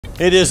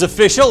It is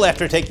official.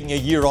 After taking a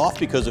year off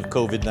because of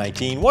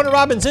COVID-19, Warner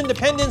Robins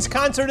Independence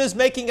Concert is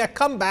making a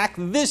comeback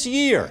this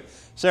year.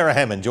 Sarah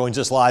Hammond joins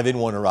us live in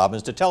Warner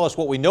Robins to tell us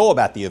what we know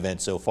about the event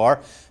so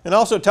far, and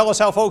also tell us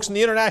how folks in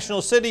the International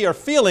City are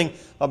feeling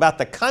about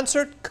the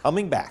concert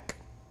coming back.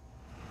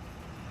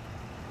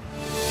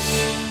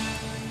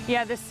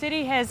 Yeah, the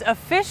city has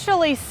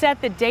officially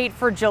set the date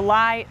for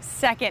July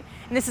 2nd.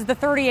 And this is the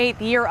 38th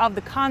year of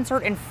the concert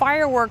and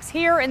fireworks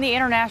here in the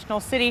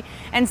International City.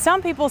 And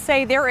some people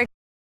say they're excited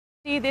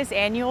to see this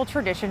annual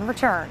tradition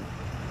return.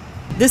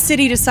 The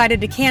city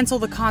decided to cancel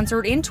the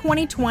concert in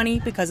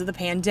 2020 because of the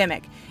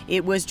pandemic.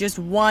 It was just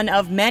one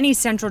of many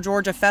Central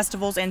Georgia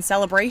festivals and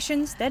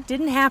celebrations that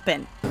didn't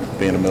happen.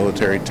 Being a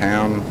military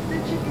town,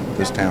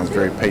 this town's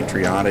very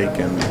patriotic,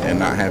 and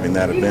not having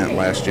that event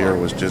last year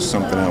was just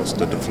something else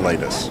to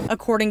deflate us.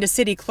 According to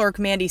City Clerk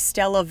Mandy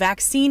Stella,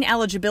 vaccine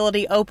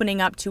eligibility opening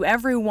up to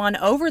everyone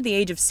over the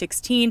age of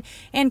 16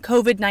 and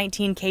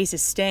COVID-19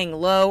 cases staying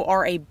low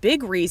are a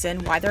big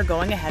reason why they're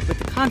going ahead with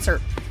the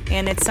concert.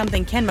 And it's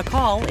something Ken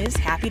McCall is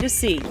happy to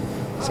see.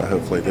 So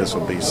hopefully this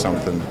will be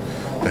something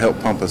to help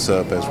pump us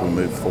up as we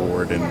move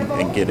forward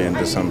and get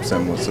into some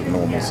semblance of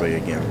normalcy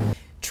again.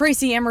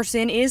 Tracy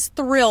Emerson is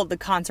thrilled the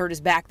concert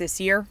is back this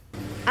year.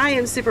 I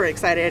am super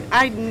excited.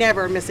 I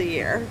never miss a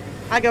year.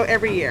 I go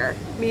every year.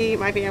 Me,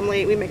 my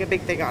family, we make a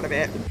big thing out of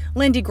it.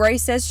 Lindy Gray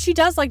says she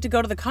does like to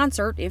go to the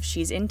concert if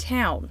she's in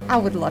town. I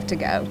would love to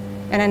go,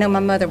 and I know my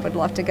mother would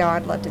love to go.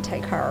 I'd love to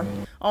take her.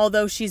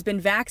 Although she's been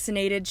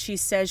vaccinated, she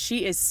says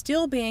she is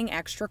still being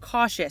extra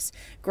cautious.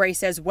 Gray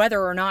says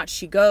whether or not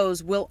she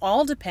goes will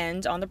all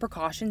depend on the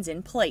precautions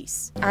in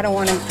place. I don't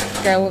want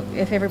to go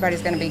if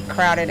everybody's going to be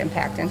crowded and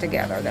packed in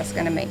together. That's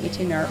going to make me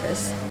too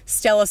nervous.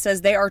 Stella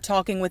says they are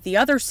talking with the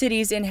other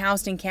cities in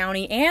Houston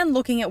County and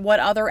looking at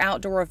what other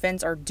outdoor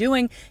events are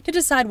doing to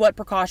decide what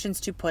precautions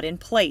to put in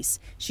place.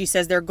 She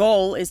says their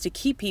goal is to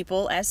keep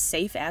people as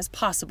safe as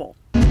possible.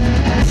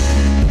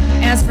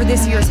 As for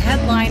this year's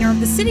headliner,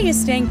 the city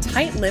is staying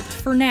tight-lipped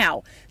for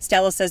now.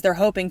 Stella says they're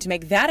hoping to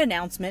make that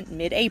announcement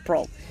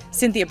mid-April.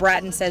 Cynthia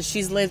Bratton says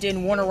she's lived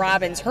in Warner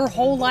Robins her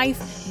whole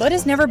life, but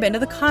has never been to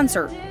the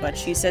concert. But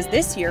she says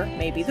this year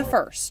may be the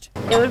first.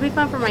 It would be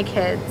fun for my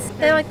kids.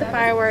 They like the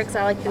fireworks,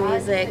 I like the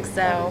music,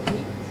 so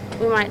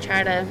we might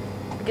try to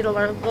get a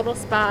little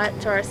spot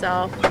to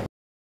ourselves.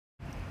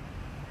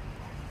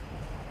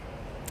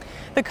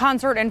 The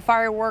concert and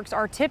fireworks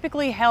are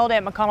typically held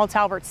at McConnell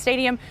Talbert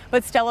Stadium,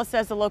 but Stella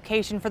says the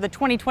location for the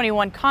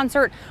 2021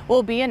 concert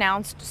will be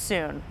announced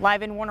soon.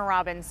 Live in Warner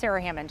Robins, Sarah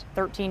Hammond,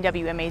 13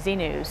 WMAZ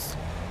News.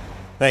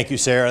 Thank you,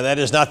 Sarah. That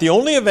is not the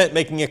only event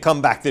making a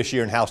comeback this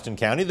year in Houston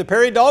County. The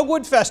Perry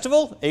Dogwood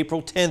Festival,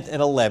 April 10th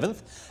and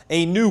 11th.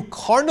 A new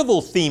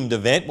carnival-themed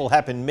event will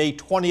happen May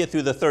 20th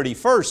through the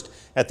 31st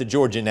at the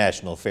Georgia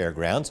National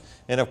Fairgrounds.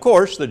 And of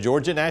course, the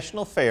Georgia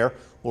National Fair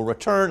will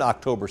return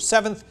October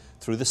 7th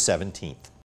through the 17th.